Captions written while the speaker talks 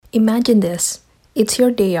Imagine this. It's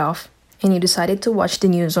your day off, and you decided to watch the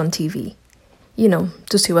news on TV.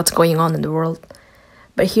 To see what's going on in the world.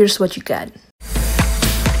 But here's what you get.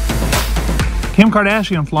 Kim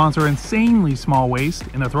Kardashian flaunts her insanely small waist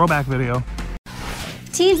in a throwback video.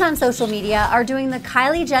 Teens on social media are doing the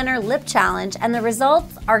Kylie Jenner lip challenge, and the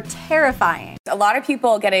results are terrifying. A lot of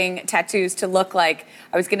people getting tattoos to look like,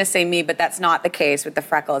 I was going to say me, but that's not the case with the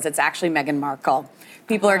freckles. It's actually Meghan Markle.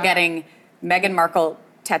 People are getting Meghan Markle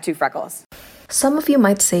tattoo freckles. Some of you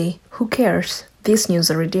might say, who cares? These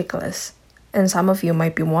news are ridiculous. And some of you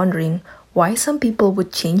might be wondering why some people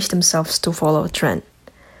would change themselves to follow a trend.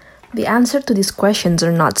 The answer to these questions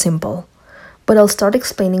are not simple. But I'll start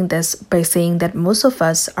explaining this by saying that most of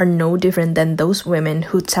us are no different than those women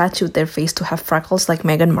who tattooed their face to have freckles like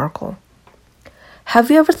Meghan Markle.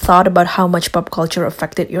 Have you ever thought about how much pop culture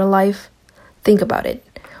affected your life? Think about it.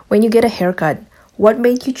 When you get a haircut, what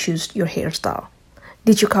made you choose your hairstyle?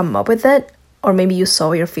 Did you come up with it? Or maybe you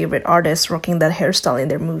saw your favorite artist rocking that hairstyle in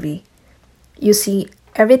their movie. You see,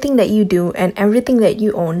 everything that you do and everything that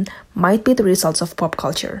you own might be the results of pop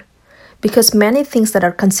culture. Because many things that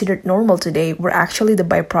are considered normal today were actually the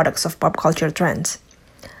byproducts of pop culture trends.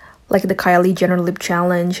 Like the Kylie Jenner lip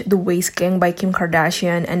challenge, the waist gang by Kim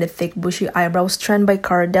Kardashian, and the thick bushy eyebrows trend by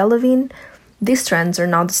Cara Delevingne. These trends are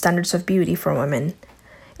now the standards of beauty for women.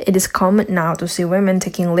 It is common now to see women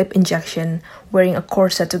taking lip injection, wearing a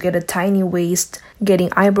corset to get a tiny waist,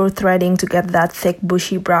 getting eyebrow threading to get that thick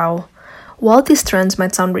bushy brow. While these trends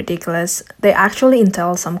might sound ridiculous, they actually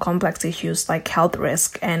entail some complex issues like health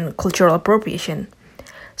risk and cultural appropriation.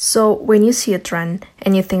 So when you see a trend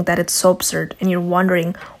and you think that it's so absurd and you're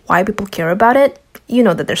wondering why people care about it, you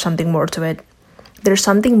know that there's something more to it. There's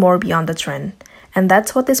something more beyond the trend, and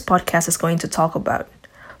that's what this podcast is going to talk about.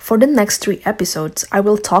 For the next 3 episodes, I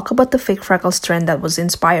will talk about the fake freckles trend that was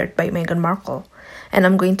inspired by Meghan Markle, and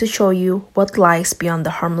I'm going to show you what lies beyond the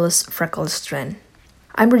harmless freckles trend.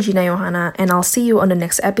 I'm Regina Johanna, and I'll see you on the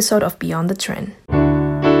next episode of Beyond the Trend.